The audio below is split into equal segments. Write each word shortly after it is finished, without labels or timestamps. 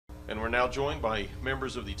And we're now joined by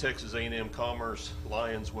members of the Texas A&M-Commerce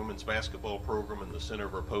Lions women's basketball program. In the center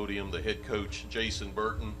of our podium, the head coach, Jason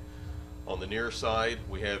Burton. On the near side,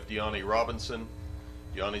 we have Deani Robinson.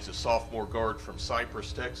 Deani's a sophomore guard from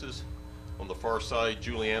Cypress, Texas. On the far side,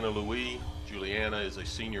 Juliana Louis. Juliana is a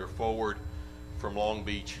senior forward from Long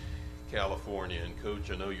Beach, California. And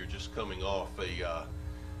Coach, I know you're just coming off a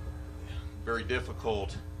very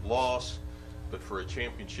difficult loss, but for a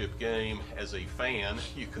championship game, as a fan,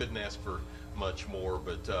 you couldn't ask for much more.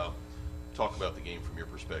 But talk about the game from your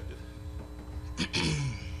perspective.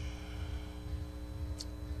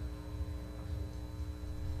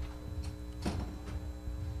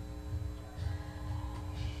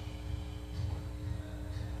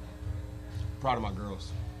 Proud of my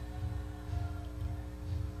girls.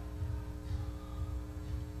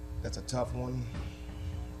 That's a tough one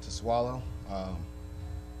to swallow.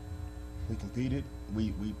 We competed.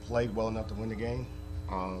 We played well enough to win the game.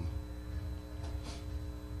 And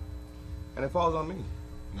it falls on me,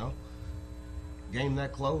 you know? Game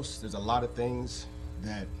that close, there's a lot of things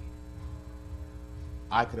that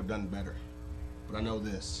I could have done better. But I know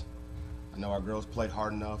this. I know our girls played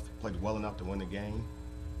hard enough, played well enough to win the game.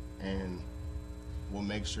 And we'll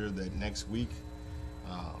make sure that next week,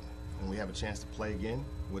 when we have a chance to play again,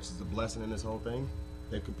 which is a blessing in this whole thing,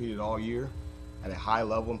 they've competed all year at a high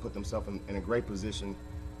level and put themselves in a great position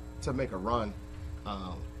to make a run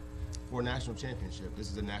for a national championship. This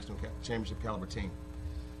is a national championship caliber team.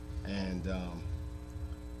 And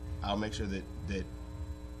I'll make sure that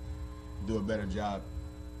do a better job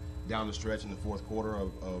down the stretch in the fourth quarter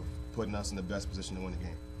of putting us in the best position to win the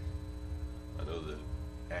game. I know the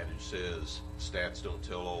adage says stats don't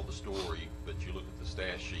tell all the story, but you look at the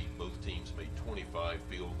stat sheet, both teams made 25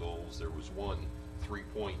 field goals. There was one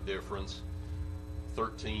 3-point difference,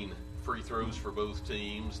 13 free throws for both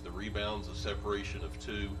teams, the rebounds, a separation of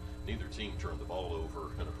 2. Neither team turned the ball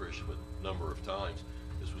over an appreciable number of times.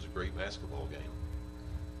 This was a great basketball game.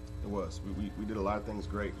 It was. We did a lot of things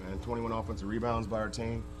great, man. 21 offensive rebounds by our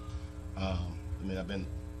team. I mean, I've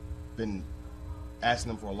been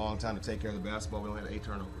asking them for a long time to take care of the basketball. We only had 8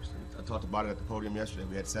 turnovers. I talked about it at the podium yesterday.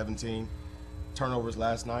 We had 17 turnovers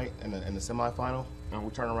last night in the semifinal, and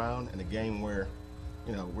we turn around in a game where,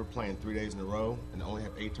 you know, we're playing 3 days in a row and only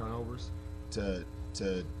have 8 turnovers. To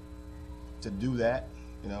do that,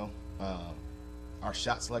 you know, our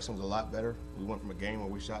shot selection was a lot better. We went from a game where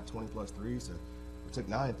we shot 20+ threes to we took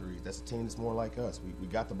 9 threes. That's a team that's more like us. We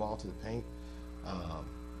got the ball to the paint.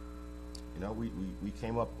 You know, we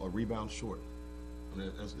came up a rebound short. I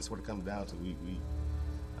mean, that's what it comes down to.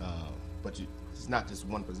 But it's not just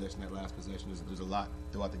one possession. That last possession, there's a lot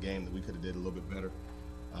throughout the game that we could have did a little bit better.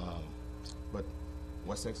 But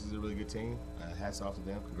West Texas is a really good team. Hats off to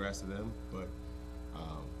them. Congrats to them. But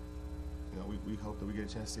you know, we hope that we get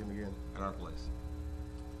a chance to see them again at our place.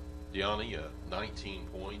 Deani, 19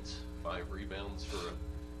 points, 5 rebounds for an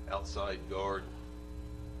outside guard.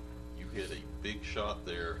 You hit a big shot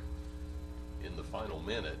there in the final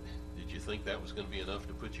minute. Did you think that was going to be enough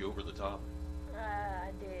to put you over the top?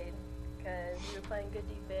 I did, because we were playing good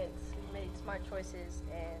defense. We made smart choices,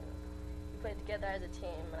 and we played together as a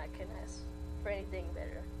team, and I couldn't ask for anything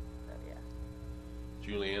better. So, yeah.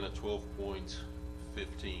 Juliana, 12 points,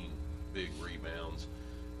 15 big rebounds.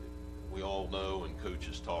 We all know, and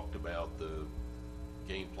coaches talked about, the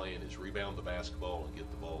game plan is rebound the basketball and get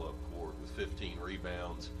the ball up court. With 15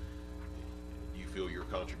 rebounds, do you feel your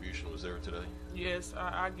contribution was there today? Yes,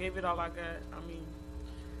 I gave it all I got. I mean,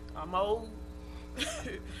 I'm old,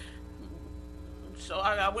 so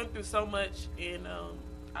I went through so much, and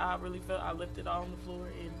I really felt I left it all on the floor,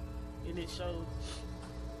 and it showed.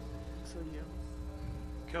 So, yeah.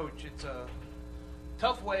 Coach, it's a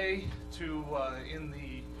tough way to end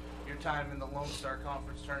your time in the Lone Star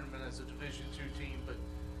Conference tournament as a Division II team, but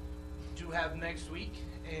you do have next week,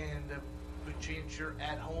 and a good chance you're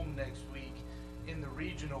at home next week in the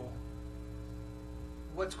regional.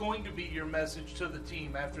 What's going to be your message to the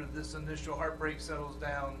team after this initial heartbreak settles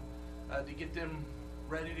down to get them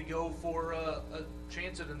ready to go for a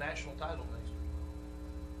chance at a national title next week?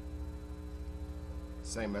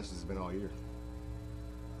 Same message has been all year.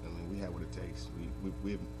 I mean, we have what it takes.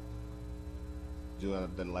 We Juliana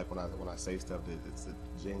doesn't like when I say stuff that it's a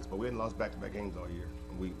jinx, but we hadn't lost back-to-back games all year.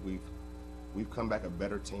 And we've come back a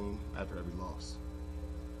better team after every loss.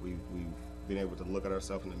 We've been able to look at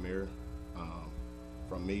ourselves in the mirror,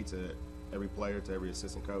 from me to every player to every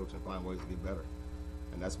assistant coach, and find ways to get better.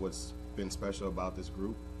 And that's what's been special about this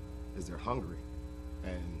group, is they're hungry,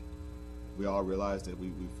 and we all realize that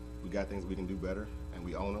we got things we can do better, and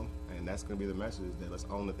we own them. And that's going to be the message, that let's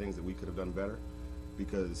own the things that we could have done better,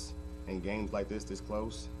 because in games like this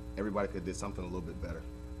close, everybody could have did something a little bit better.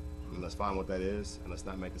 And let's find what that is, and let's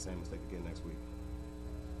not make the same mistake again next week.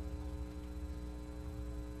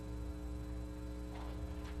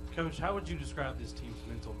 Coach, how would you describe this team's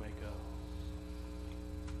mental makeup?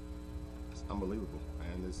 It's unbelievable,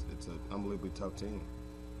 and it's an unbelievably tough team.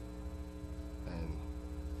 And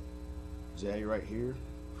Jay right here,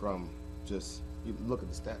 from just, you look at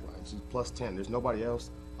the stat line, she's plus 10. There's nobody else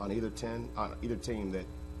on either team that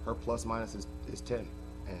her plus minus is 10.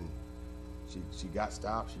 And she got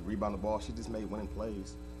stopped, she rebounded the ball, she just made winning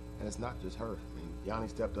plays. And it's not just her. I mean, Yanni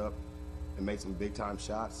stepped up and made some big time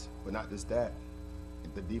shots, but not just that.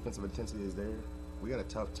 If the defensive intensity is there, we got a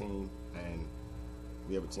tough team, and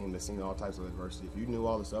we have a team that's seen all types of adversity. If you knew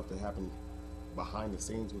all the stuff that happened behind the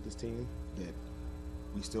scenes with this team, that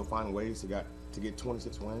we still find ways to get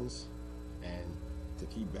 26 wins and to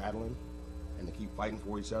keep battling and to keep fighting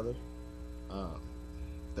for each other,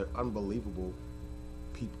 they're unbelievable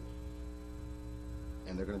people,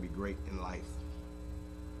 and they're going to be great in life.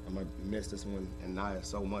 I'm going to miss this one and Naya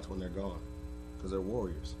so much when they're gone, because they're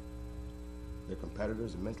warriors. They're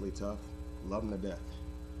competitors and mentally tough, love them to death.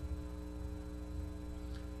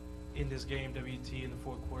 In this game, WT in the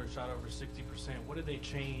fourth quarter shot over 60%. What did they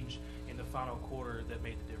change in the final quarter that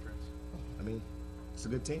made the difference? I mean, it's a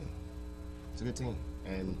good team. It's a good team.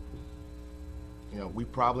 And, you know, we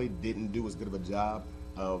probably didn't do as good of a job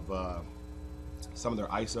of some of their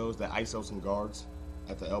ISOs, the ISOs and guards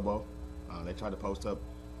at the elbow. They tried to post up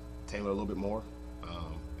Taylor a little bit more.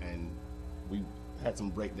 And we had some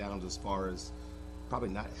breakdowns as far as probably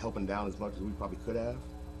not helping down as much as we probably could have.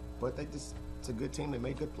 But it's a good team. They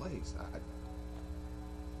made good plays.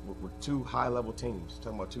 We're two high-level teams.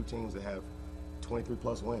 Talking about two teams that have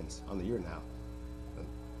 23-plus wins on the year now. The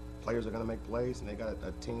players are going to make plays, and they got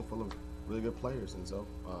a team full of really good players. And so,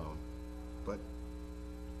 but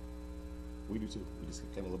we do too. We just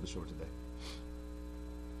came a little bit short today.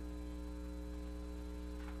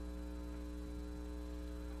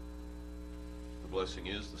 The blessing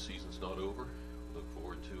is the season's not over. Look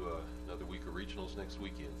forward to another week of regionals next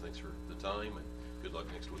weekend. Thanks for the time, and good luck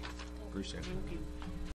next week. Appreciate it. Thank you.